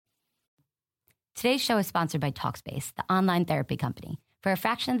Today's show is sponsored by Talkspace, the online therapy company. For a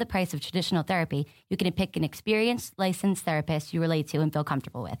fraction of the price of traditional therapy, you can pick an experienced, licensed therapist you relate to and feel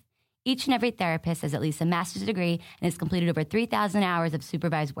comfortable with. Each and every therapist has at least a master's degree and has completed over 3,000 hours of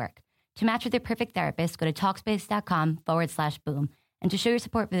supervised work. To match with your perfect therapist, go to Talkspace.com/boom. And to show your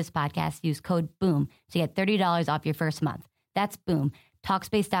support for this podcast, use code BOOM to get $30 off your first month. That's BOOM.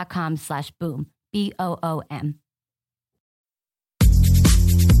 Talkspace.com/boom. BOOM.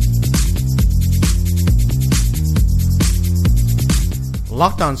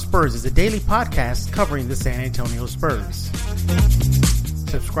 Locked On Spurs is a daily podcast covering the San Antonio Spurs.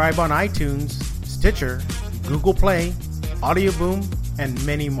 Subscribe on iTunes, Stitcher, Google Play, Audio Boom, and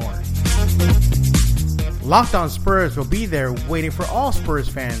many more. Locked On Spurs will be there waiting for all Spurs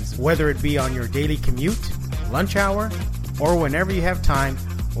fans, whether it be on your daily commute, lunch hour, or whenever you have time.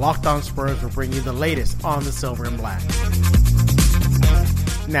 Locked On Spurs will bring you the latest on the silver and black.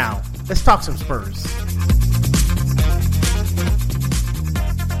 Now, let's talk some Spurs.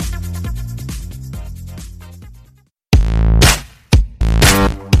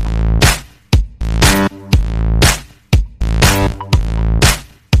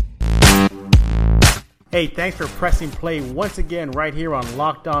 Hey, thanks for pressing play once again right here on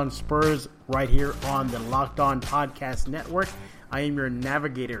Locked On Spurs, right here on the Locked On Podcast Network. I am your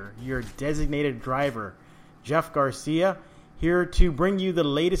navigator, your designated driver, Jeff Garcia, here to bring you the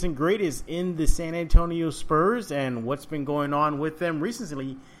latest and greatest in the San Antonio Spurs and what's been going on with them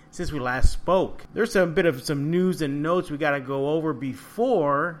recently since we last spoke. There's a bit of some news and notes we got to go over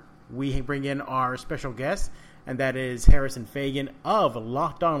before we bring in our special guest, and that is Harrison Fagan of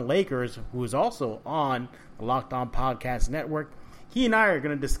Locked On Lakers, who is also on the Locked On Podcast Network. He and I are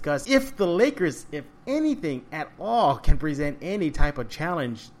going to discuss if the Lakers, if anything at all, can present any type of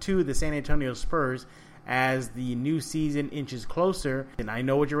challenge to the San Antonio Spurs as the new season inches closer. And I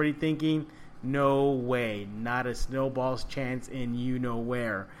know what you're already thinking. No way. Not a snowball's chance in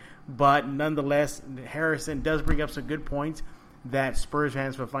you-know-where. But nonetheless, Harrison does bring up some good points that Spurs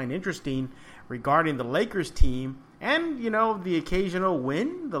fans will find interesting regarding the Lakers team and, the occasional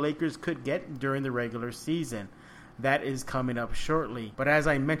win the Lakers could get during the regular season. That is coming up shortly. But as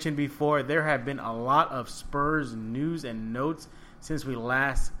I mentioned before, there have been a lot of Spurs news and notes since we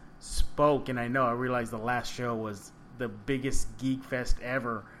last spoke. And I realized the last show was the biggest geek fest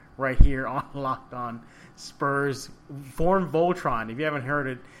ever right here on Locked On Spurs. Form Voltron. If you haven't heard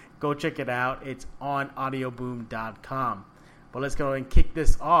it, go check it out. It's on audioboom.com. But let's go and kick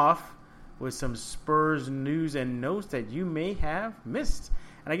this off with some Spurs news and notes that you may have missed.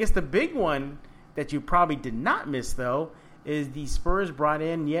 And I guess the big one that you probably did not miss, though, is the Spurs brought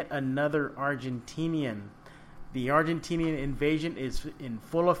in yet another Argentinian. The Argentinian invasion is in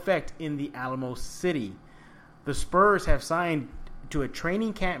full effect in the Alamo City. The Spurs have signed to a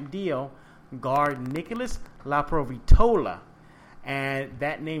training camp deal guard Nicolas Laprovitola. And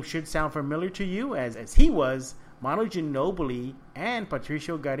that name should sound familiar to you as he was Manu Ginobili and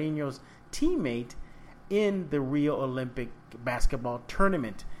Patricio Carino's teammate in the Rio Olympic basketball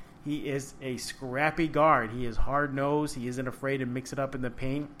tournament. He is a scrappy guard. He is hard-nosed. He isn't afraid to mix it up in the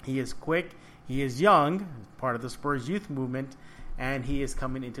paint. He is quick. He is young, part of the Spurs youth movement, and he is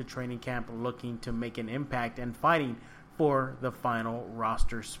coming into training camp looking to make an impact and fighting for the final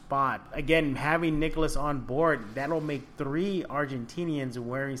roster spot. Again, having Nicolas on board, that'll make 3 Argentinians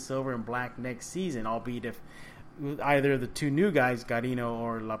wearing silver and black next season, albeit if either the 2 new guys, Carino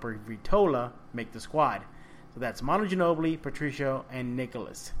or Laprovitola, make the squad. So that's Manu Ginobili, Patricio, and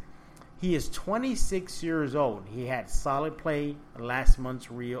Nicolas. He is 26 years old. He had solid play last month's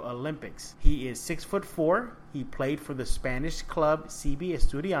Rio Olympics. He is 6'4". He played for the Spanish club CB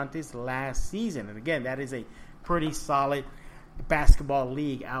Estudiantes last season. And again, that is a pretty solid basketball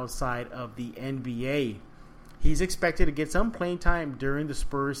league outside of the NBA. He's expected to get some playing time during the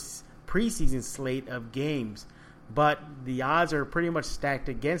Spurs preseason slate of games. But the odds are pretty much stacked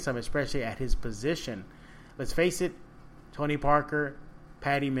against him, especially at his position. Let's face it, Tony Parker,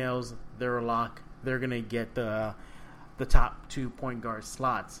 Patty Mills, they're a lock. They're going to get the top 2 point guard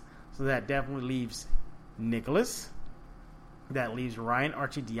slots. So that definitely leaves Nicolas. That leaves Ryan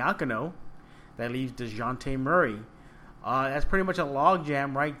Arcidiacono. That leaves DeJounte Murray. That's pretty much a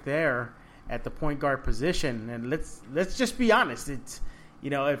logjam right there at the point guard position. And let's just be honest. It's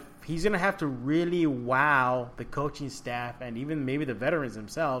if he's going to have to really wow the coaching staff and even maybe the veterans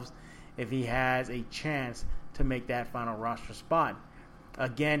themselves if he has a chance to make that final roster spot.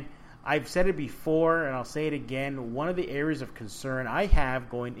 Again, I've said it before and I'll say it again. One of the areas of concern I have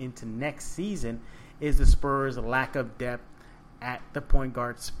going into next season is the Spurs' lack of depth at the point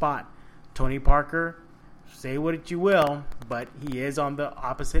guard spot. Tony Parker, say what you will, but he is on the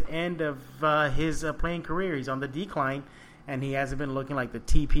opposite end of his playing career. He's on the decline, and he hasn't been looking like the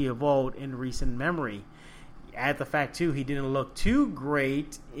TP of old in recent memory. Add the fact, too, he didn't look too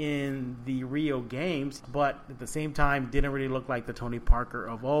great in the Rio games, but at the same time, didn't really look like the Tony Parker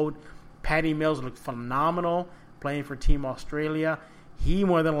of old. Patty Mills looked phenomenal playing for Team Australia. He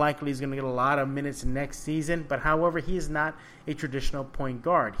more than likely is going to get a lot of minutes next season, but however, he is not a traditional point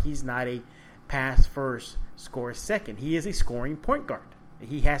guard. He's not a pass first, score second. He is a scoring point guard.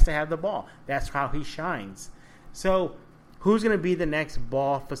 He has to have the ball. That's how he shines. So who's going to be the next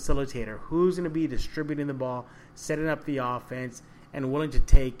ball facilitator? Who's going to be distributing the ball, setting up the offense, and willing to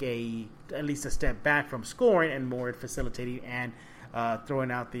take at least a step back from scoring and more at facilitating and throwing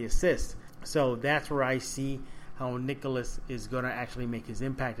out the assist? So that's where I see how Nicholas is going to actually make his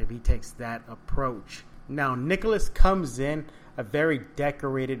impact if he takes that approach. Now, Nicholas comes in a very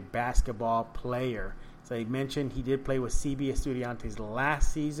decorated basketball player. So I mentioned he did play with CB Estudiantes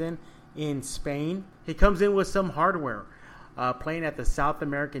last season in Spain. He comes in with some hardware, playing at the South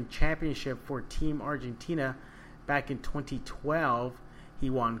American Championship for Team Argentina back in 2012. He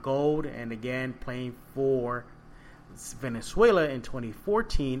won gold, and again playing for Venezuela in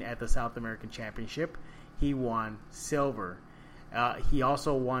 2014 at the South American Championship. He won silver. He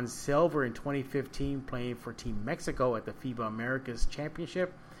also won silver in 2015 playing for Team Mexico at the FIBA Americas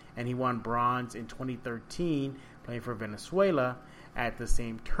Championship, and he won bronze in 2013 playing for Venezuela at the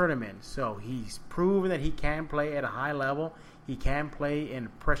same tournament. So he's proven that he can play at a high level. He can play in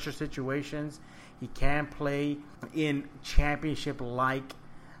pressure situations. He can play in championship-like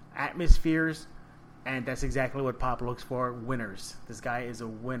atmospheres, and that's exactly what Pop looks for, winners. This guy is a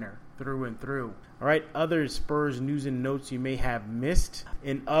winner through and through. All right, other Spurs news and notes you may have missed.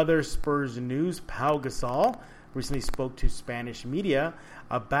 In other Spurs news, Pau Gasol recently spoke to Spanish media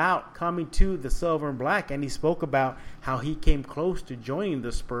about coming to the Silver and Black, and he spoke about how he came close to joining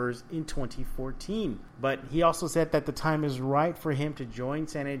the Spurs in 2014. But he also said that the time is right for him to join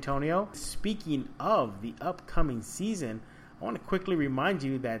San Antonio. Speaking of the upcoming season, I want to quickly remind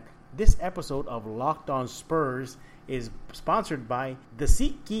you that this episode of Locked On Spurs is sponsored by the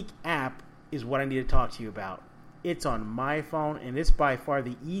SeatGeek app. Is what I need to talk to you about. It's on my phone, and it's by far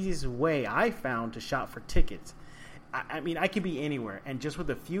the easiest way I found to shop for tickets. I mean, I could be anywhere, and just with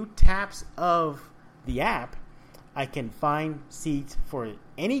a few taps of the app, I can find seats for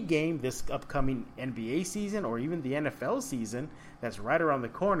any game this upcoming NBA season or even the NFL season that's right around the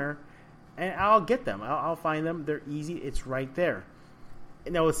corner, and I'll get them. I'll find them. They're easy. It's right there.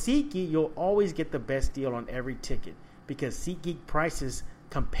 Now, with SeatGeek, you'll always get the best deal on every ticket because SeatGeek prices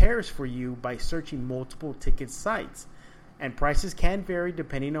compares for you by searching multiple ticket sites. And prices can vary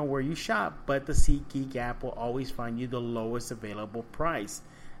depending on where you shop, but the SeatGeek app will always find you the lowest available price.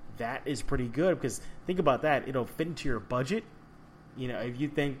 That is pretty good because think about that. It'll fit into your budget. You know, if you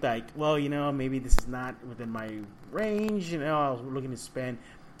think like, well, you know, maybe this is not within my range, you know, I was looking to spend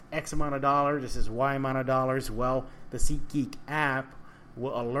X amount of dollars, this is Y amount of dollars. Well, the SeatGeek app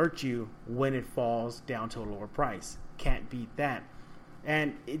will alert you when it falls down to a lower price. Can't beat that.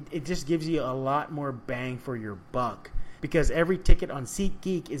 And it just gives you a lot more bang for your buck because every ticket on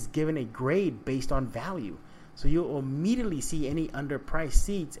SeatGeek is given a grade based on value. So you'll immediately see any underpriced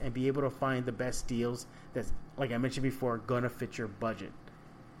seats and be able to find the best deals that's, like I mentioned before, going to fit your budget.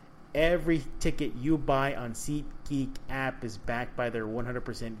 Every ticket you buy on SeatGeek app is backed by their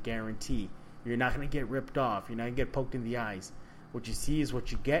 100% guarantee. You're not going to get ripped off. You're not going to get poked in the eyes. What you see is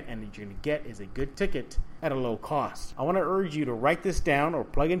what you get, and what you're going to get is a good ticket at a low cost. I want to urge you to write this down or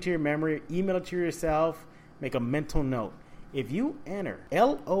plug into your memory, email it to yourself, make a mental note. If you enter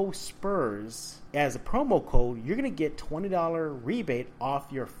LO Spurs as a promo code, you're going to get $20 rebate off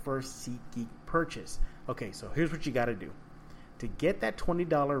your first SeatGeek purchase. Okay, so here's what you got to do. To get that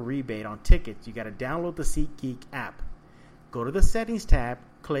 $20 rebate on tickets, you got to download the SeatGeek app. Go to the settings tab,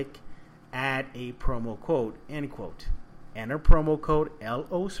 click add a promo code, end quote. Enter promo code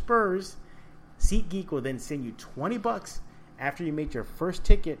LO Spurs. SeatGeek will then send you $20 after you make your first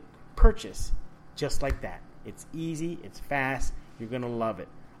ticket purchase, just like that. It's easy, it's fast, you're going to love it.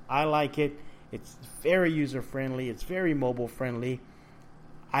 I like it. It's very user-friendly, it's very mobile-friendly.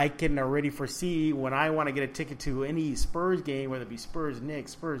 I can already foresee when I want to get a ticket to any Spurs game, whether it be Spurs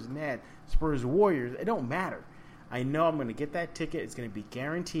Knicks, Spurs Net, Spurs Warriors, it don't matter. I know I'm going to get that ticket. It's going to be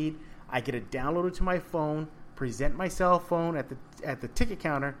guaranteed. I get it downloaded to my phone, present my cell phone at the ticket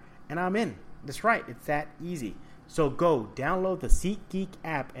counter, and I'm in. That's right. It's that easy. So go download the SeatGeek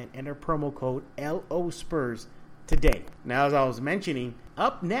app and enter promo code LO Spurs today. Now, as I was mentioning,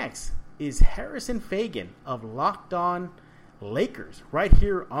 up next is Harrison Fagan of Locked On Lakers right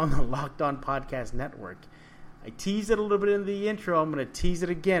here on the Locked On Podcast Network. I teased it a little bit in the intro. I'm going to tease it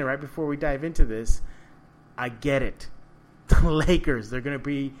again right before we dive into this. I get it. The Lakers, they're going to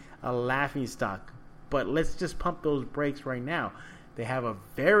be a laughingstock. But let's just pump those brakes right now. They have a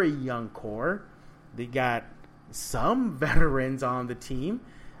very young core. They got some veterans on the team.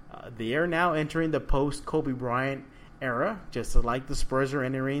 They are now entering the post-Kobe Bryant era, just like the Spurs are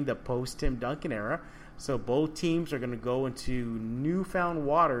entering the post-Tim Duncan era. So both teams are going to go into newfound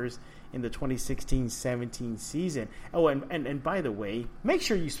waters in the 2016-17 season. Oh, and by the way, make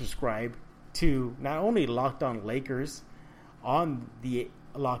sure you subscribe to not only Locked On Lakers on the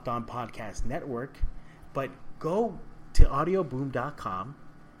Locked On Podcast Network, but go to audioboom.com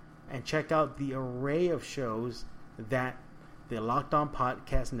and check out the array of shows that the Locked On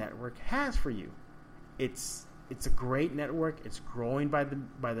Podcast Network has for you. It's a great network. It's growing by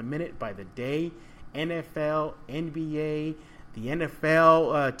the minute, by the day. NFL, NBA, the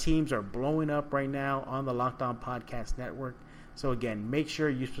NFL teams are blowing up right now on the Locked On Podcast Network. So again, make sure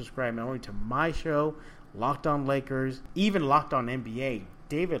you subscribe not only to my show, Locked On Lakers, even Locked On NBA.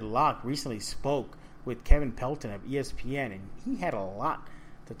 David Locke recently spoke with Kevin Pelton of ESPN, and he had a lot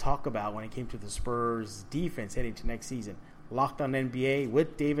to talk about when it came to the Spurs defense heading to next season. Locked On NBA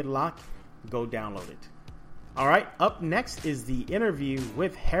with David Locke. Go download it. All right, up next is the interview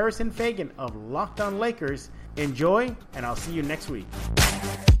with Harrison Faigen of Locked On Lakers. Enjoy, and I'll see you next week.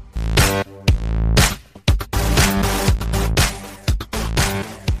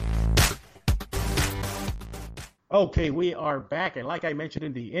 Okay, we are back, and like I mentioned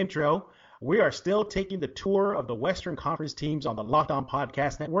in the intro, we are still taking the tour of the Western Conference teams on the Locked On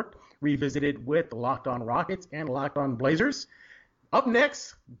Podcast Network, revisited with the Locked On Rockets and Locked On Blazers. Up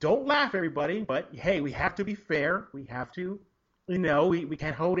next, don't laugh, everybody, but hey, we have to be fair. We have to, we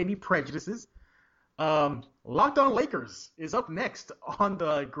can't hold any prejudices. Locked On Lakers is up next on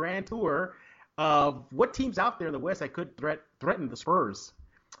the Grand Tour of what teams out there in the West that could threaten the Spurs.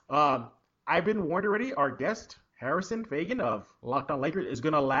 I've been warned already. Our guest, Harrison Faigen of Locked On Lakers, is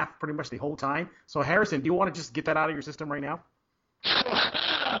going to laugh pretty much the whole time. So, Harrison, do you want to just get that out of your system right now?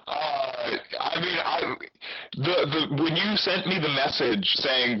 When you sent me the message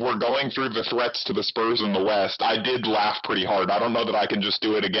saying we're going through the threats to the Spurs in the West, I did laugh pretty hard. I don't know that I can just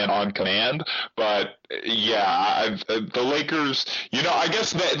do it again on command, but yeah, the Lakers, I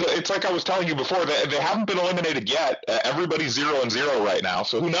guess it's like I was telling you before, they haven't been eliminated yet. Everybody's 0-0 right now,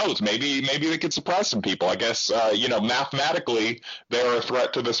 so who knows? Maybe they could surprise some people. I guess, mathematically, they're a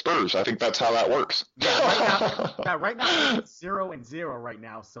threat to the Spurs. I think that's how that works. Yeah, right now it's 0-0 right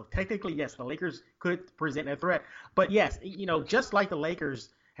now, so technically, yes, the Lakers could present a threat. But yes, just like the Lakers,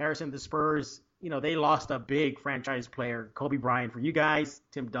 Harrison, the Spurs, they lost a big franchise player, Kobe Bryant for you guys,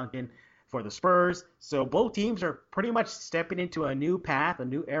 Tim Duncan for the Spurs. So both teams are pretty much stepping into a new path, a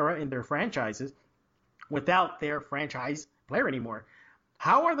new era in their franchises without their franchise player anymore.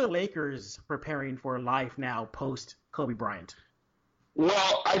 How are the Lakers preparing for life now post Kobe Bryant?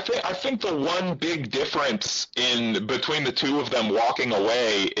 Well, I think the one big difference between the two of them walking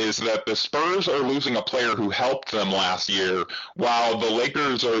away is that the Spurs are losing a player who helped them last year, while the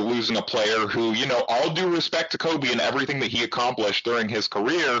Lakers are losing a player who, all due respect to Kobe and everything that he accomplished during his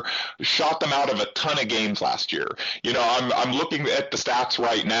career, shot them out of a ton of games last year. I'm looking at the stats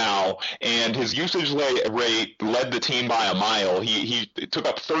right now, and his usage rate led the team by a mile. He took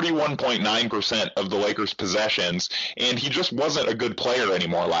up 31.9% of the Lakers' possessions, and he just wasn't a good player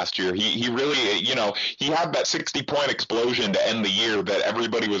anymore last year. He really, he had that 60-point explosion to end the year that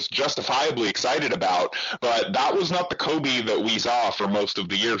everybody was justifiably excited about, but that was not the Kobe that we saw for most of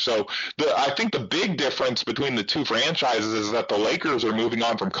the year. So I think the big difference between the two franchises is that the Lakers are moving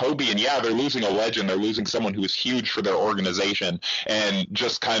on from Kobe, and yeah, they're losing a legend. They're losing someone who was huge for their organization and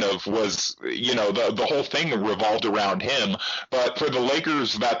just kind of was, the whole thing revolved around him. But for the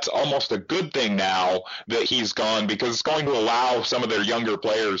Lakers, that's almost a good thing now that he's gone, because it's going to allow some of their younger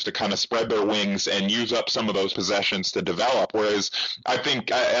players to kind of spread their wings and use up some of those possessions to develop. Whereas I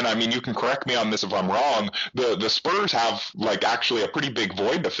think, and I mean, you can correct me on this if I'm wrong, the Spurs have actually a pretty big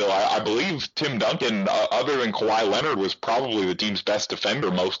void to fill. I believe Tim Duncan, other than Kawhi Leonard, was probably the team's best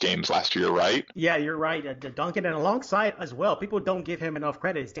defender most games last year, right? Yeah, you're right. Duncan, and alongside as well, people don't give him enough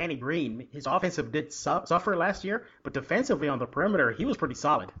credit, is Danny Green. His offensive did suffer last year, but defensively on the perimeter, he was pretty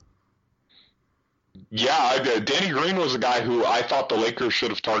solid. Yeah, Danny Green was a guy who I thought the Lakers should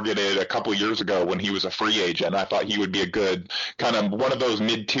have targeted a couple years ago when he was a free agent. I thought he would be a good kind of one of those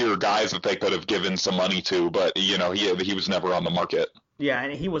mid-tier guys that they could have given some money to, but he was never on the market. Yeah,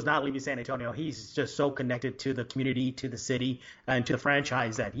 and he was not leaving San Antonio. He's just so connected to the community, to the city, and to the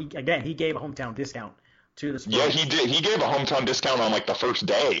franchise that he gave a hometown discount to the Spurs. Yeah, he did. He gave a hometown discount on like the first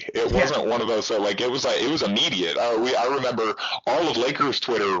day. It wasn't one of those it was immediate. I remember all of Lakers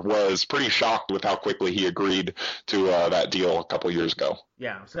Twitter was pretty shocked with how quickly he agreed to that deal a couple years ago.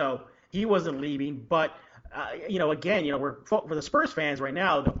 Yeah, so he wasn't leaving, but again, we're for the Spurs fans right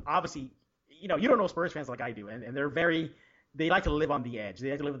now. Obviously, you don't know Spurs fans like I do, and they like to live on the edge. They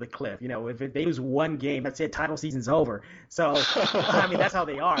like to live at the cliff. If they lose one game, that's it. Title season's over. So I mean, that's how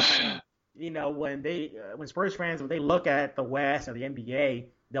they are. When Spurs fans, when they look at the West or the NBA,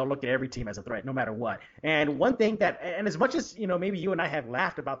 they'll look at every team as a threat, no matter what. And one thing and as much as, maybe you and I have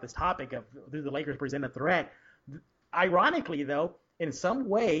laughed about this topic of do the Lakers present a threat, ironically, though, in some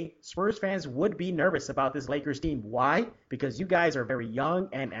way, Spurs fans would be nervous about this Lakers team. Why? Because you guys are very young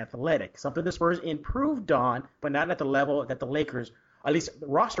and athletic, something the Spurs improved on, but not at the level that the Lakers, at least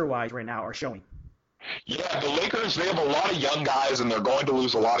roster-wise right now, are showing. Yeah, the Lakers, they have a lot of young guys, and they're going to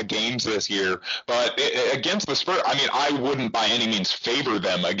lose a lot of games this year. But against the Spurs, I mean, I wouldn't by any means favor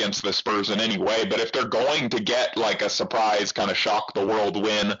them against the Spurs in any way. But if they're going to get like a surprise kind of shock the world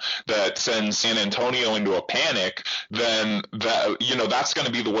win that sends San Antonio into a panic, then that's going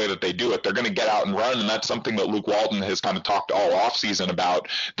to be the way that they do it. They're going to get out and run, and that's something that Luke Walton has kind of talked all offseason about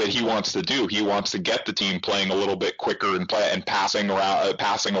that he wants to do. He wants to get the team playing a little bit quicker and passing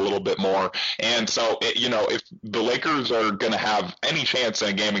a little bit more. And so if the Lakers are going to have any chance in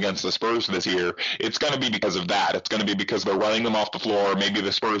a game against the Spurs this year, it's going to be because of that. It's going to be because they're running them off the floor. Maybe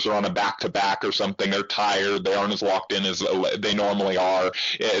the Spurs are on a back-to-back or something. They're tired. They aren't as locked in as they normally are.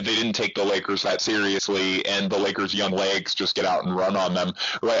 They didn't take the Lakers that seriously, and the Lakers' young legs just get out and run on them.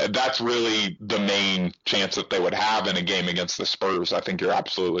 That's really the main chance that they would have in a game against the Spurs. I think you're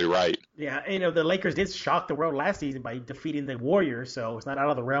absolutely right. Yeah, the Lakers did shock the world last season by defeating the Warriors, so it's not out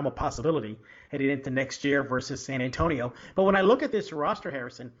of the realm of possibility heading into next year versus San Antonio. But when I look at this roster,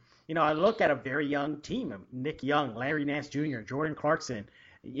 Harrison, I look at a very young team. Nick Young, Larry Nance Jr., Jordan Clarkson,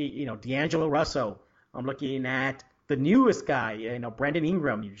 D'Angelo Russell. I'm looking at the newest guy, Brandon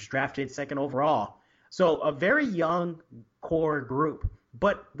Ingram, you just drafted second overall. So a very young core group.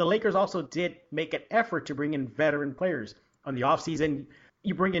 But the Lakers also did make an effort to bring in veteran players. On the offseason,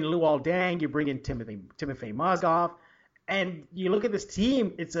 you bring in Luol Deng, you bring in Timofey Mozgov, and you look at this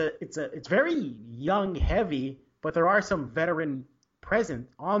team. It's very young heavy, but there are some veteran present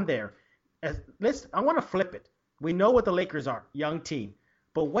on there. I want to flip it. We know what the Lakers are, young team,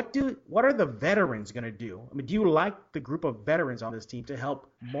 but what are the veterans going to do? I mean, do you like the group of veterans on this team to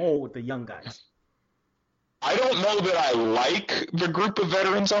help mold the young guys? I don't know that I like the group of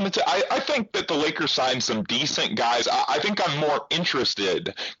veterans on the team. I think that the Lakers signed some decent guys. I think I'm more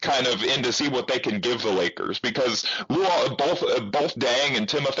interested kind of in to see what they can give the Lakers because both Deng and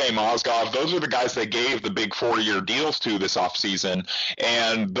Timofey Mozgov, those are the guys they gave the big 4-year deals to this offseason.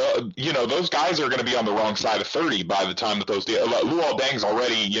 And, those guys are going to be on the wrong side of 30 by the time that those deals. Luol Deng's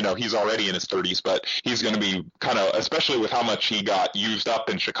already, he's already in his 30s, but he's going to be kind of, especially with how much he got used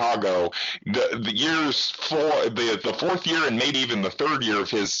up in Chicago, the years the fourth year and maybe even the third year of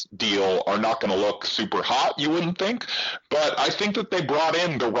his deal are not going to look super hot, you wouldn't think. But I think that they brought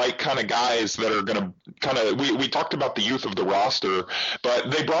in the right kind of guys that are going to kind of, we talked about the youth of the roster, but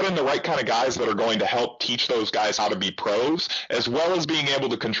they brought in the right kind of guys that are going to help teach those guys how to be pros, as well as being able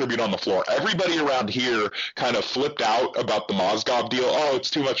to contribute on the floor. Everybody around here kind of flipped out about the Mozgov deal. Oh, it's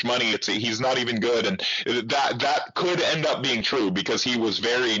too much money. He's not even good. And that could end up being true because he was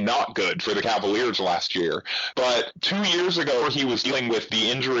very not good for the Cavaliers last year. But 2 years ago, he was dealing with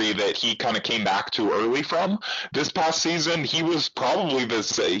the injury that he kind of came back too early from. This past season, he was probably the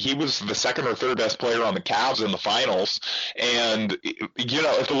second or third best player on the Cavs in the finals. And,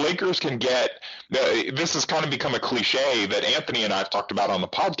 if the Lakers can get this has kind of become a cliche that Anthony and I have talked about on the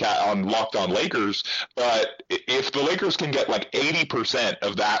podcast on Locked On Lakers, but if the Lakers can get like 80%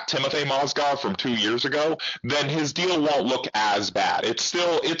 of that Timofey Mozgov from 2 years ago, then his deal won't look as bad. It's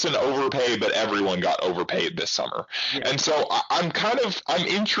an overpay, but everyone got overpaid this summer. Yeah. And so I'm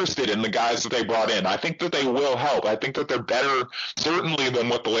interested in the guys that they brought in. I think that they will help. I think that they're better certainly than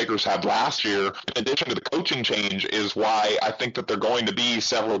what the Lakers had last year. In addition to the coaching change is why I think that they're going to be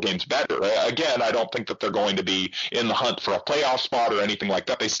several games better. Again, I don't think that they're going to be in the hunt for a playoff spot or anything like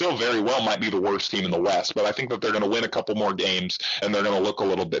that. They still very well might be the worst team in the West, but I think that they're going to win a couple more games and they're going to look a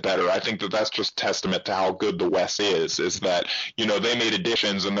little bit better. I think that that's just testament to how good the West is that, they made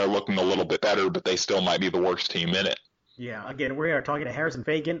additions and they're looking a little bit better, but they still might be the worst team in it. Yeah, again, we are talking to Harrison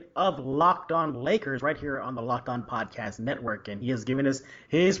Faigen of Locked On Lakers right here on the Locked On Podcast Network, and he has given us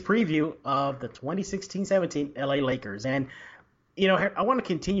his preview of the 2016-17 LA Lakers. And, I want to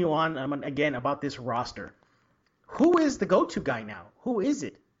continue on again about this roster. Who is the go-to guy now? Who is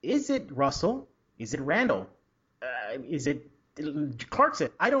it? Is it Russell? Is it Randall? Is it Clarkson?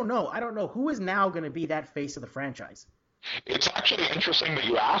 I don't know. Who is now going to be that face of the franchise. It's actually interesting that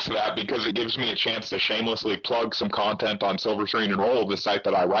you asked that because it gives me a chance to shamelessly plug some content on Silver Screen and Roll, the site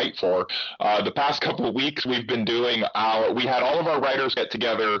that I write for. The past couple of weeks, we've been doing we had all of our writers get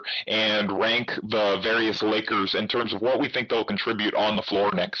together and rank the various Lakers in terms of what we think they'll contribute on the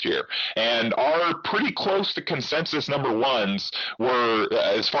floor next year. And our pretty close to consensus number ones were,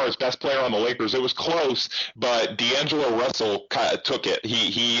 as far as best player on the Lakers, it was close, but D'Angelo Russell took it.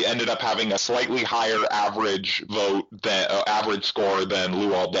 He ended up having a slightly higher average vote than average score than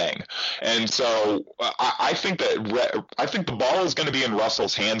Luol Deng. And so I think the ball is going to be in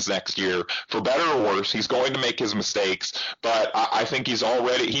Russell's hands next year, for better or worse. He's going to make his mistakes, but I think he's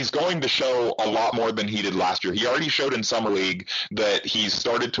going to show a lot more than he did last year. He already showed in Summer League that he's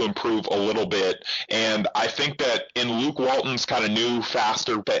started to improve a little bit, and I think that in Luke Walton's kind of new,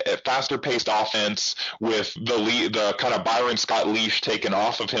 faster paced offense with the kind of Byron Scott leash taken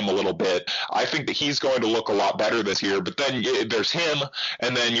off of him a little bit, I think that he's going to look a lot better this year. But then there's him,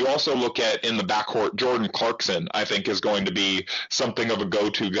 and then you also look at in the backcourt, Jordan Clarkson, I think, is going to be something of a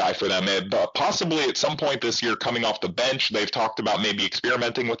go-to guy for them. And possibly at some point this year coming off the bench, they've talked about maybe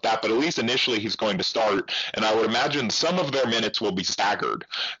experimenting with that, but at least initially he's going to start, and I would imagine some of their minutes will be staggered.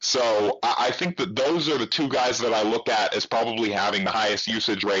 So I think that those are the two guys that I look at as probably having the highest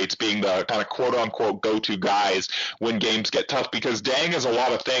usage rates, being the kind of quote-unquote go-to guys when games get tough, because Dang is a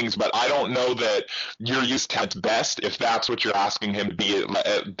lot of things, but I don't know that you're used to its best if that's what you're asking him to be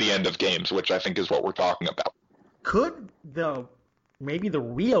at the end of games, which I think is what we're talking about. Could maybe the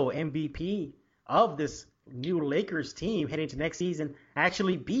real MVP of this new Lakers team heading into next season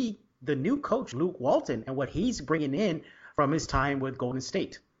actually be the new coach, Luke Walton, and what he's bringing in from his time with Golden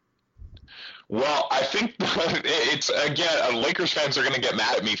State? Well, I think it's, again, Lakers fans are going to get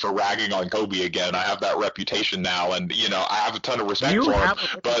mad at me for ragging on Kobe again. I have that reputation now, and, I have a ton of respect for him.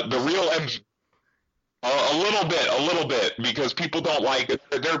 But the real MVP, a little bit, because people don't like it.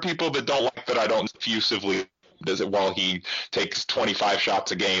 There are people that don't like that I don't effusively does it while he takes 25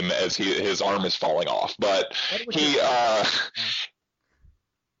 shots a game as his arm is falling off. But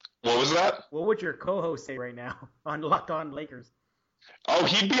what was that? What would your co-host say right now on Locked On Lakers? Oh,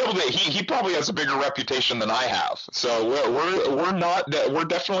 he'd be able to. He probably has a bigger reputation than I have. So we're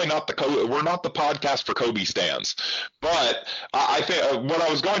definitely not we're not the podcast for Kobe stans. But I think what I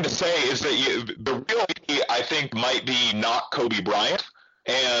was going to say is that the real, I think, might be not Kobe Bryant.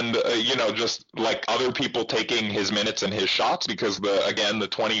 And, just like other people taking his minutes and his shots, because the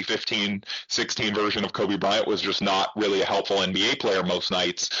 2015-16 version of Kobe Bryant was just not really a helpful NBA player most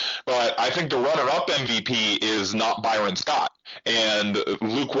nights. But I think the runner-up MVP is not Byron Scott. And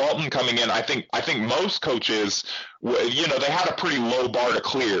Luke Walton coming in, I think most coaches, they had a pretty low bar to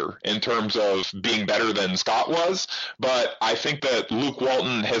clear in terms of being better than Scott was. But I think that Luke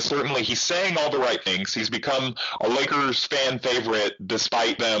Walton he's saying all the right things. He's become a Lakers fan favorite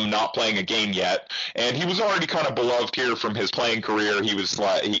despite them not playing a game yet. And he was already kind of beloved here from his playing career. He was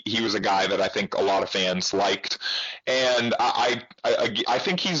a guy that I think a lot of fans liked. And I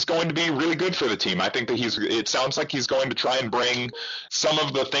think he's going to be really good for the team. I think that it sounds like he's going to try and bring some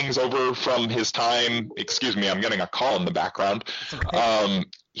of the things over from his time. Excuse me, I'm getting a call in the background.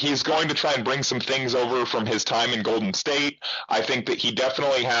 He's going to try and bring some things over from his time in Golden State. I think that he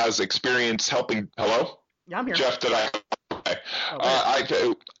definitely has experience helping. Hello? Yeah, I'm here. Jeff, did I? Okay.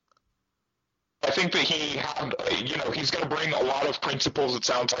 I think that he's going to bring a lot of principles, it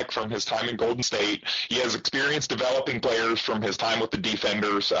sounds like, from his time in Golden State. He has experience developing players from his time with the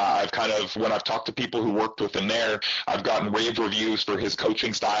Defenders. When I've talked to people who worked with him there, I've gotten rave reviews for his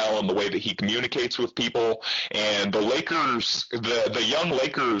coaching style and the way that he communicates with people. And the Lakers, the young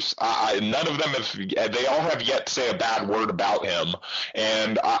Lakers, none of them they all have yet to say a bad word about him.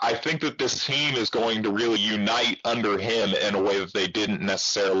 And I think that this team is going to really unite under him in a way that they didn't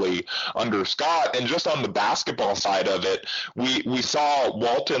necessarily under Scott. And just on the basketball side of it, we saw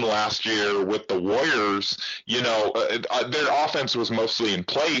Walton last year with the Warriors. Their offense was mostly in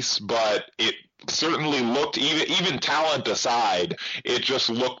place, but it certainly looked, even talent aside, it just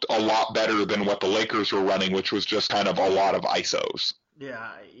looked a lot better than what the Lakers were running, which was just kind of a lot of ISOs. Yeah,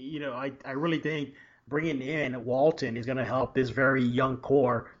 I really think bringing in Walton is going to help this very young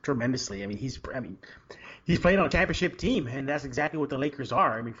core tremendously. He's playing on a championship team, and that's exactly what the Lakers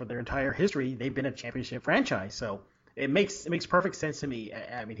are. For their entire history, they've been a championship franchise. So it makes perfect sense to me.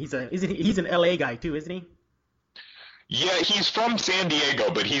 He's an LA guy too, isn't he? Yeah, he's from San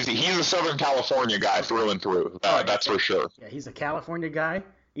Diego, but he's a Southern California guy through and through. That's for sure. Yeah, he's a California guy.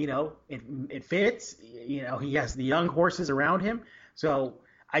 It fits. He has the young horses around him. So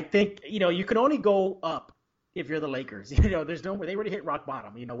I think, you can only go up if you're the Lakers. There's no, they already hit rock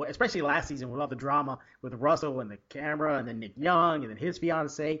bottom, especially last season with all the drama with Russell and the camera and then Nick Young and then his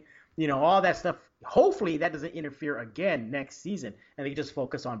fiance, all that stuff. Hopefully that doesn't interfere again next season and they just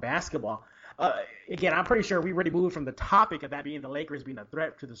focus on basketball. Again, I'm pretty sure we already moved from the topic of that being the Lakers being a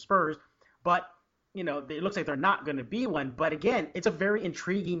threat to the Spurs, but it looks like they're not going to be one. But again, it's a very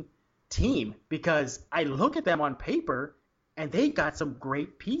intriguing team because I look at them on paper and they got some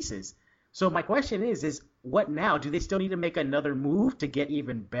great pieces. So my question is what now? Do they still need to make another move to get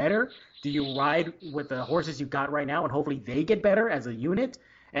even better? Do you ride with the horses you got right now and hopefully they get better as a unit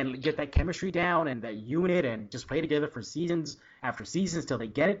and get that chemistry down and that unit and just play together for seasons after seasons till they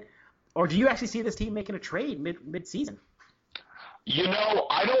get it? Or do you actually see this team making a trade mid-season?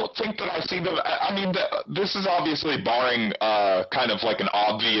 I don't think that I see them. I mean, this is obviously barring kind of like an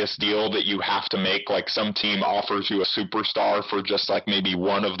obvious deal that you have to make, like some team offers you a superstar for just like maybe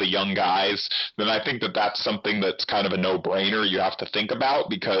one of the young guys, then I think that that's something that's kind of a no-brainer you have to think about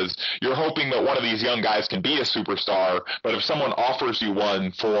because you're hoping that one of these young guys can be a superstar, but if someone offers you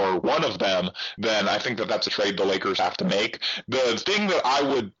one for one of them, then I think that that's a trade the Lakers have to make. The thing that I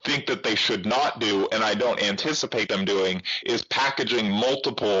would think that they should not do, and I don't anticipate them doing, is packaging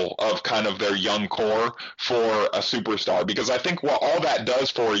multiple of kind of their young core for a superstar, because I think what all that does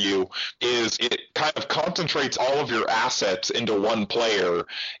for you is it kind of concentrates all of your assets into one player,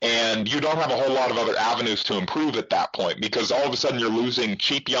 and you don't have a whole lot of other avenues to improve at that point, because all of a sudden you're losing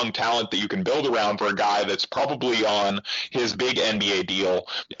cheap young talent that you can build around for a guy that's probably on his big NBA deal,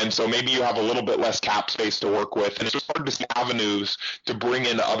 and so maybe you have a little bit less cap space to work with, and it's just hard to see avenues to bring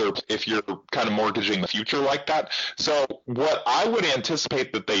in other if you're kind of mortgaging the future like that. So what I would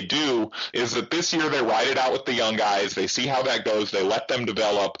anticipate that they do is that this year they ride it out with the young guys, they see how that goes, they let them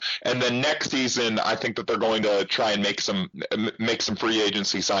develop, and then next season I think that they're going to try and make some free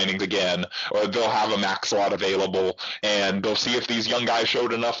agency signings again, or they'll have a max slot available, and they'll see if these young guys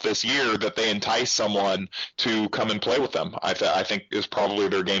showed enough this year that they entice someone to come and play with them. I think is probably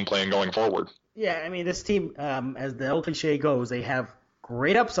their game plan going forward. Yeah, I mean, this team, as the old cliche goes, they have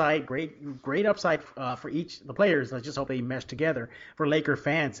great upside for each the players. Let's just hope they mesh together for Laker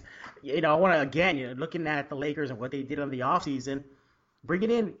fans. I want to, again, looking at the Lakers and what they did in the offseason,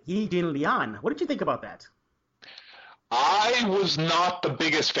 bringing in Yedin Leon. What did you think about that? I was not the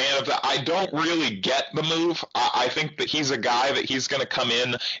biggest fan of that. I don't really get the move. I think that he's a guy that he's going to come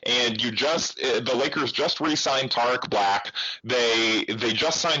in, and the Lakers just re-signed Tarek Black. They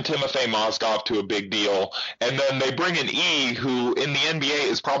just signed Timofey Mozgov to a big deal, and then they bring in E, who in the NBA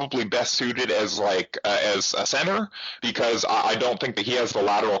is probably best suited as a center, because I don't think that he has the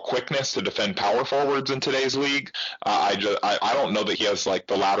lateral quickness to defend power forwards in today's league. I don't know that he has like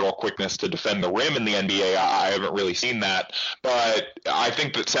the lateral quickness to defend the rim in the NBA. I haven't really seen that, but I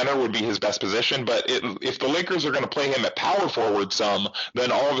think that center would be his best position. But if the Lakers are going to play him at power forward some,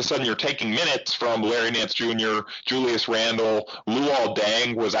 then all of a sudden you're taking minutes from Larry Nance Jr., Julius Randle. Luol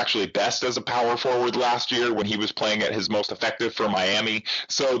Deng was actually best as a power forward last year when he was playing at his most effective for Miami.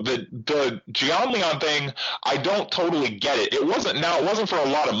 So the Gian Leon thing, I don't totally get it. It wasn't for a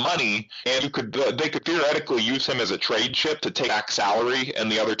lot of money, and they could theoretically use him as a trade chip to take back salary,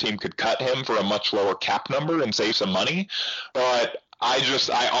 and the other team could cut him for a much lower cap number and save some money. But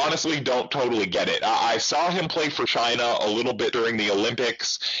I honestly don't totally get it. I saw him play for China a little bit during the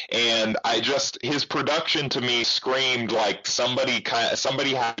Olympics, and his production to me screamed like somebody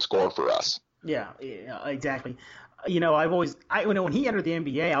had to score for us. Yeah, exactly. When he entered the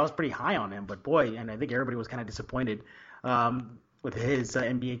NBA, I was pretty high on him, but boy, and I think everybody was kind of disappointed with his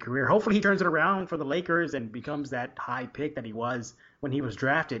NBA career. Hopefully he turns it around for the Lakers and becomes that high pick that he was when he was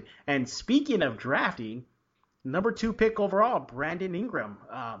drafted. And speaking of drafting, number 2 pick overall, Brandon Ingram.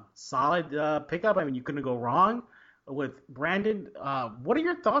 Solid pickup. I mean, you couldn't go wrong with Brandon. What are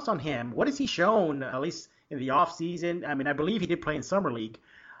your thoughts on him? What has he shown, at least in the offseason? I mean, I believe he did play in Summer League.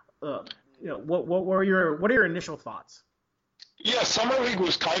 What are your initial thoughts? Yeah, Summer League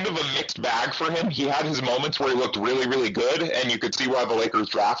was kind of a mixed bag for him. He had his moments where he looked really, really good, and you could see why the Lakers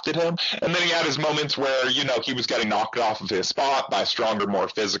drafted him. And then he had his moments where, he was getting knocked off of his spot by stronger, more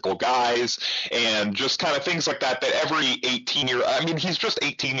physical guys, and just kind of things like that every he's just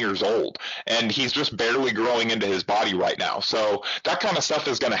 18 years old, and he's just barely growing into his body right now. So that kind of stuff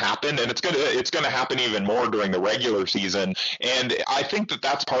is going to happen, and it's going to happen even more during the regular season. And I think that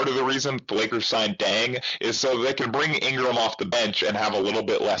that's part of the reason the Lakers signed Deng, is so they can bring Ingram off the bench and have a little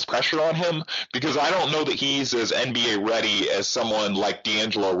bit less pressure on him, because I don't know that he's as NBA ready as someone like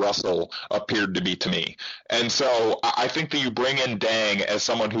D'Angelo Russell appeared to be to me. And so I think that you bring in Deng as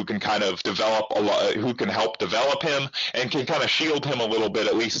someone who can kind of who can help develop him and can kind of shield him a little bit,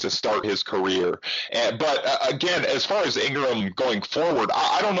 at least to start his career. But again, as far as Ingram going forward,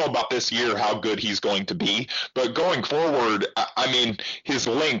 I don't know about this year how good he's going to be, but going forward, I mean, his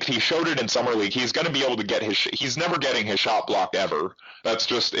length, he showed it in Summer League. He's going to be able to get he's never getting his shot blocked ever. That's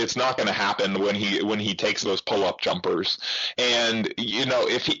just, it's not going to happen when he takes those pull-up jumpers. And, you know,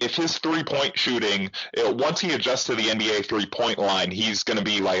 if his three-point shooting, once he adjusts to the NBA three-point line, he's going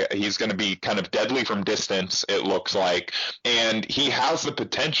to be kind of deadly from distance, it looks like. And he has the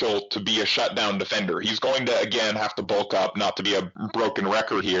potential to be a shutdown defender. He's going to, again, have to bulk up, not to be a broken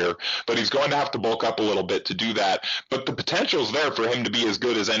record here, but he's going to have to bulk up a little bit to do that. But the potential is there for him to be as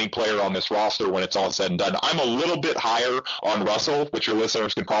good as any player on this roster when it's all said and done. I'm a little bit higher on Russell, which your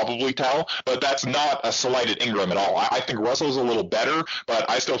listeners can probably tell, but that's not a slight at Ingram at all. I think Russell's a little better, but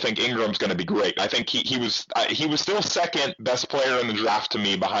I still think Ingram's going to be great. I think he was still second best player in the draft to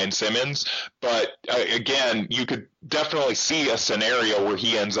me behind Simmons, but again, you could definitely see a scenario where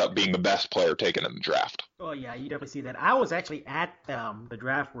he ends up being the best player taken in the draft. Oh, yeah, you definitely see that. I was actually at the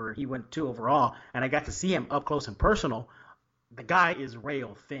draft where he went 2 overall, and I got to see him up close and personal. The guy is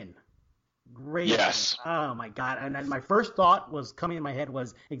rail thin. Yes. Thin. Oh, my God. And my first thought was coming in my head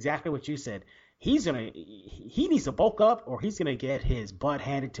was exactly what you said. He needs to bulk up or he's going to get his butt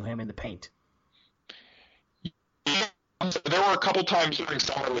handed to him in the paint. There were a couple times during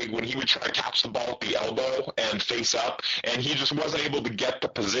Summer League when he would try to catch the ball at the elbow and face up, and he just wasn't able to get the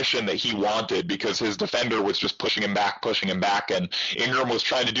position that he wanted because his defender was just pushing him back, and Ingram was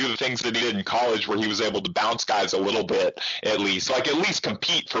trying to do the things that he did in college where he was able to bounce guys a little bit, at least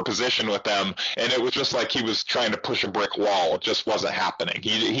compete for position with them, and it was just like he was trying to push a brick wall. It just wasn't happening.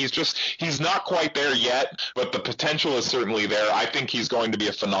 He's not quite there yet, but the potential is certainly there. I think he's going to be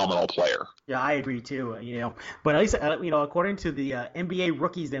a phenomenal player. Yeah, I agree too. But at least according to the NBA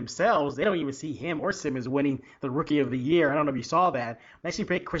rookies themselves, they don't even see him or Simmons winning the Rookie of the Year. I don't know if you saw that. They actually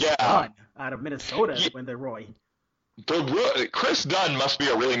picked Chris Dunn out of Minnesota to win the Roy. Chris Dunn must be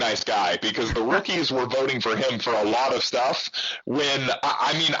a really nice guy because the rookies were voting for him for a lot of stuff when,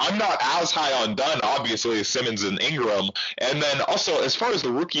 I'm not as high on Dunn, obviously, as Simmons and Ingram. And then also, as far as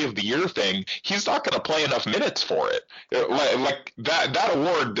the Rookie of the Year thing, he's not going to play enough minutes for it. Like that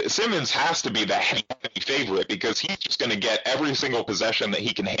award, Simmons has to be the heavy favorite because he's just going to get every single possession that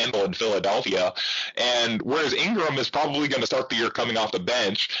he can handle in Philadelphia. And whereas Ingram is probably going to start the year coming off the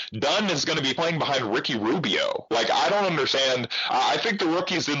bench, Dunn is going to be playing behind Ricky Rubio. I don't understand. I think the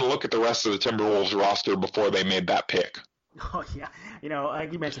rookies didn't look at the rest of the Timberwolves roster before they made that pick. Oh, yeah.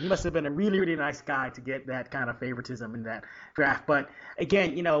 Like you mentioned, he must have been a really, really nice guy to get that kind of favoritism in that draft. But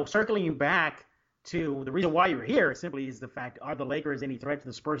again, circling back to the reason why you're here simply is the fact, are the Lakers any threat to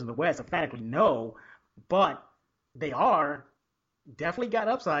the Spurs in the West? Emphatically no, but they are definitely got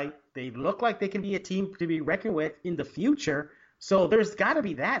upside. They look like they can be a team to be reckoned with in the future. So there's got to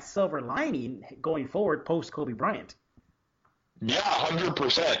be that silver lining going forward post Kobe Bryant. Yeah,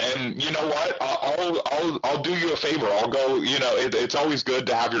 100%. And you know what? I'll do you a favor. I'll go. It's always good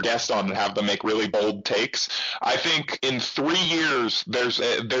to have your guests on and have them make really bold takes. I think in 3 years there's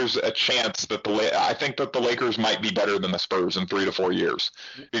a chance that I think that the Lakers might be better than the Spurs in 3 to 4 years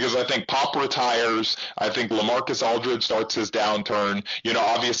because I think Pop retires. I think LaMarcus Aldridge starts his downturn.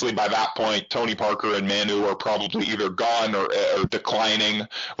 Obviously by that point Tony Parker and Manu are probably either gone or declining.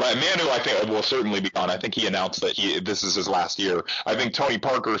 Right, Manu I think will certainly be gone. I think he announced that this is his last year. I think Tony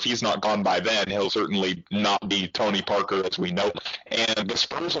Parker, if he's not gone by then, he'll certainly not be Tony Parker as we know. And the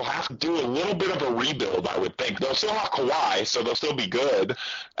Spurs will have to do a little bit of a rebuild, I would think. They'll still have Kawhi, so they'll still be good.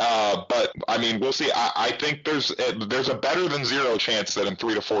 But, we'll see. I think there's a better than zero chance that in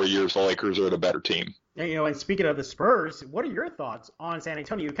 3 to 4 years the Lakers are the better team. And speaking of the Spurs, what are your thoughts on San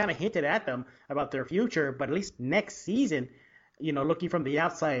Antonio? You kind of hinted at them about their future, but at least next season, looking from the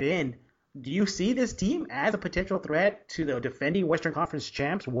outside in, do you see this team as a potential threat to the defending Western Conference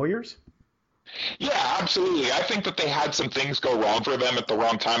champs, Warriors? Yeah, absolutely. I think that they had some things go wrong for them at the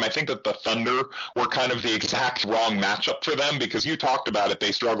wrong time. I think that the Thunder were kind of the exact wrong matchup for them because you talked about it.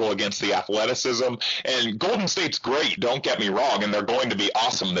 They struggle against the athleticism. And Golden State's great, don't get me wrong, and they're going to be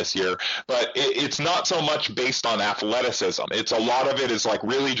awesome this year. But it's not so much based on athleticism. It's a lot of it is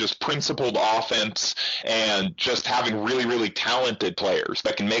really just principled offense and just having really, really talented players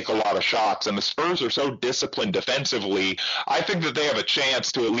that can make a lot of shots. And the Spurs are so disciplined defensively. I think that they have a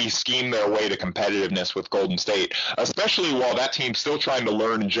chance to at least scheme their way bit of competitiveness with Golden State, especially while that team's still trying to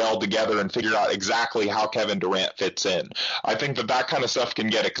learn and gel together and figure out exactly how Kevin Durant fits in. I think that kind of stuff can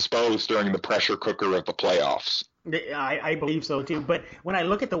get exposed during the pressure cooker of the playoffs. I believe so too. But when I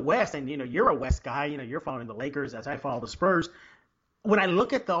look at the West, and you're a West guy, you're following the Lakers as I follow the Spurs. When I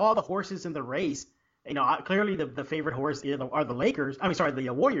look at all the horses in the race, clearly the favorite horse are the Lakers. The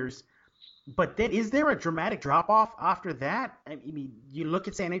Warriors. But then, is there a dramatic drop off after that? I mean, you look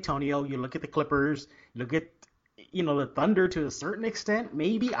at San Antonio, you look at the Clippers, you look at the Thunder to a certain extent,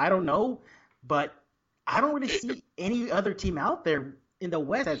 maybe, I don't know, but I don't really see any other team out there in the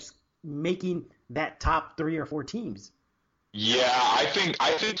West that's making that top 3 or 4 teams. Yeah, I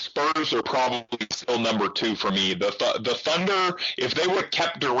think Spurs are probably still number 2 for me. The Thunder, if they would have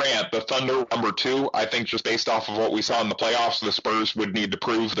kept Durant, the Thunder were number 2. I think just based off of what we saw in the playoffs, the Spurs would need to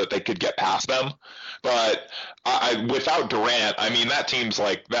prove that they could get past them. But without Durant, I mean, that team's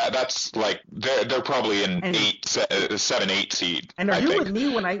like that. That's like they're probably an 7-8 seed. And are you with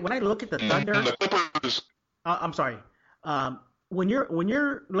me when I look at the Thunder? The Clippers. I'm sorry. When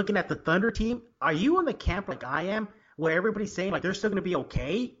you're looking at the Thunder team, are you in the camp like I am, where everybody's saying like they're still going to be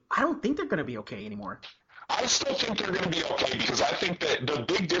okay? I don't think they're going to be okay anymore. I still think they're going to be okay, because I think that the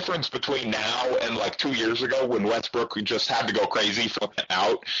big difference between now and like 2 years ago when Westbrook just had to go crazy from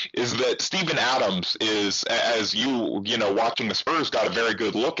out is that Steven Adams is, as you watching the Spurs got a very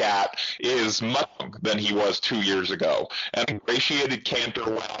good look at, is much younger than he was 2 years ago, and ingratiated Cantor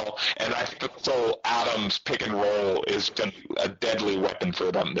well, and I think also Adams pick and roll is going to be a deadly weapon for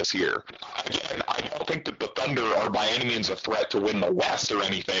them this year. Again, I don't think that the Thunder are by any means a threat to win the West or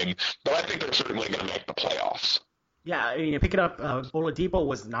anything, but I think they're certainly going to make the playoffs. Yeah, I mean, picking up Oladipo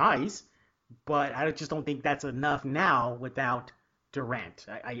was nice, but I just don't think that's enough now without Durant.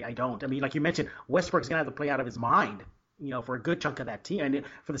 I don't. I mean, like you mentioned, Westbrook's going to have to play out of his mind, for a good chunk of that team. And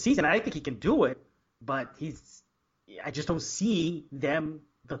for the season, I think he can do it, but I just don't see the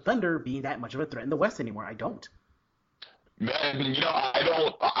Thunder, being that much of a threat in the West anymore. I don't. Man,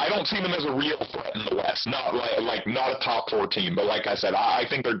 I don't see them as a real threat in the West. Not not a top 4 team, but like I said, I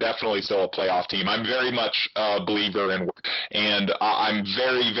think they're definitely still a playoff team. I'm very much a believer in, and I'm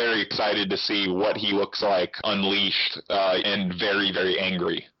very, very excited to see what he looks like unleashed and very, very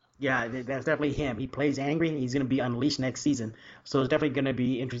angry. Yeah, that's definitely him. He plays angry, and he's going to be unleashed next season. So it's definitely going to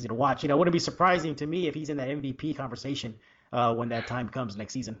be interesting to watch. It wouldn't be surprising to me if he's in that MVP conversation when that time comes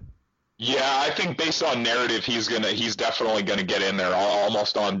next season. Yeah, I think based on narrative, he's definitely gonna get in there,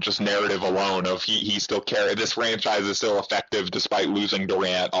 almost on just narrative alone of he still this franchise is still effective despite losing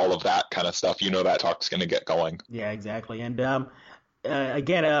Durant, all of that kind of stuff. That talk's gonna get going. Yeah, exactly. And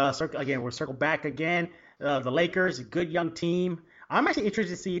again, we'll circle back again. The Lakers, a good young team. I'm actually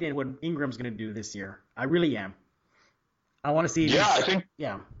interested to see what Ingram's gonna do this year. I really am. I want to see. I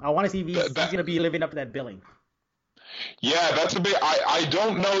want to see if he's gonna be living up to that billing. Yeah, that's a bit. I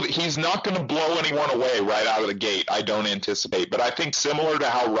don't know that he's not going to blow anyone away right out of the gate. I don't anticipate, but I think similar to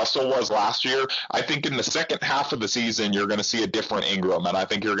how Russell was last year, I think in the second half of the season you're going to see a different Ingram, and I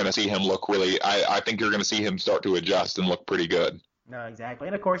think you're going to see him look really. I think you're going to see him start to adjust and look pretty good. No, exactly,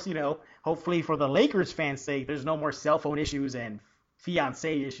 and of course, hopefully for the Lakers fans' sake, there's no more cell phone issues and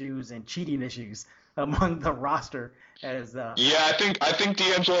fiancé issues and cheating issues among the roster. I think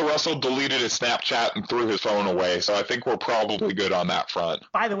D'Angelo Russell deleted his Snapchat and threw his phone away, so I think we're probably good on that front.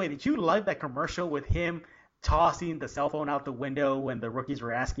 By the way, did you like that commercial with him tossing the cell phone out the window when the rookies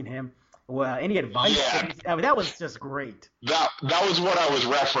were asking him any advice? Yeah. I mean, that was just great. That was what I was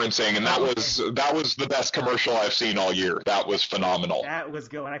referencing, and that was the best commercial I've seen all year. That was phenomenal. That was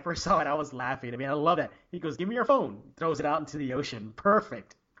good. When I first saw it, I was laughing. I mean, I love that. He goes, "Give me your phone," throws it out into the ocean.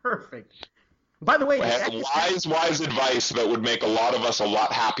 Perfect. By the way, wise advice that would make a lot of us a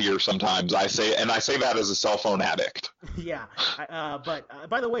lot happier sometimes. I say that as a cell phone addict. Yeah. But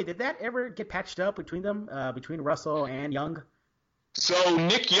by the way, did that ever get patched up between them, between Russell and Young? So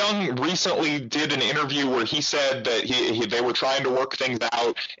Nick Young recently did an interview where he said that they were trying to work things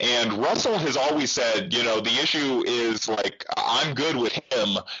out, and Russell has always said, the issue is like I'm good with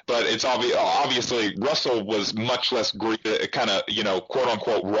him, but it's obviously Russell was much less kind of quote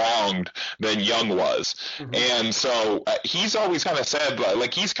unquote wronged than Young was, and so he's always kind of said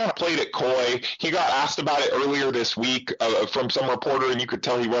like he's kind of played it coy. He got asked about it earlier this week from some reporter, and you could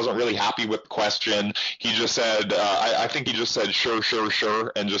tell he wasn't really happy with the question. He just said, I think he just said sure,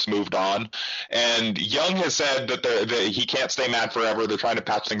 and just moved on. And Young has said that he can't stay mad forever. They're trying to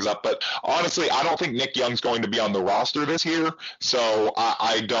patch things up. But honestly, I don't think Nick Young's going to be on the roster this year. So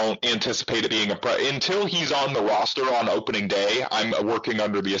I don't anticipate it being until he's on the roster on opening day. I'm working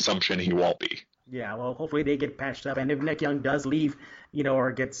under the assumption he won't be. Yeah, well, hopefully they get patched up. And if Nick Young does leave,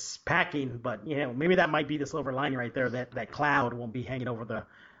 or gets packing, but, maybe that might be the silver lining right there, that cloud won't be hanging over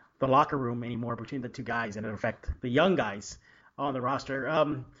the locker room anymore between the two guys, and it'll affect the young guys on the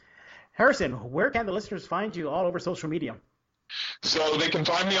roster. Harrison, where can the listeners find you all over social media? So they can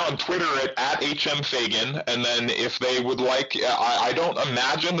find me on Twitter at HMFagan, and then if they would like, I don't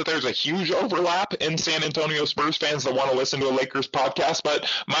imagine that there's a huge overlap in San Antonio Spurs fans that want to listen to a Lakers podcast, but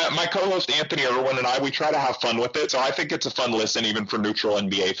my co-host Anthony Irwin and I, we try to have fun with it, so I think it's a fun listen even for neutral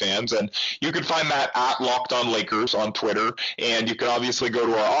NBA fans, and you can find that at Locked On Lakers on Twitter, and you can obviously go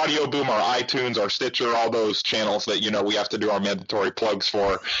to our Audio Boom, our iTunes, our Stitcher, all those channels that, we have to do our mandatory plugs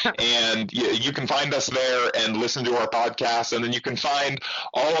for, and you can find us there and listen to our podcast, and then you can find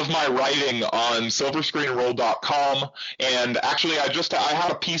all of my writing on silverscreenroll.com. And actually, I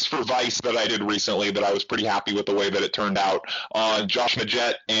had a piece for Vice that I did recently that I was pretty happy with the way that it turned out on Josh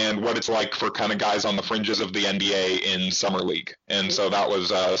Majette and what it's like for kind of guys on the fringes of the NBA in summer league. And so that was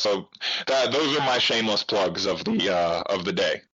those are my shameless plugs of the day.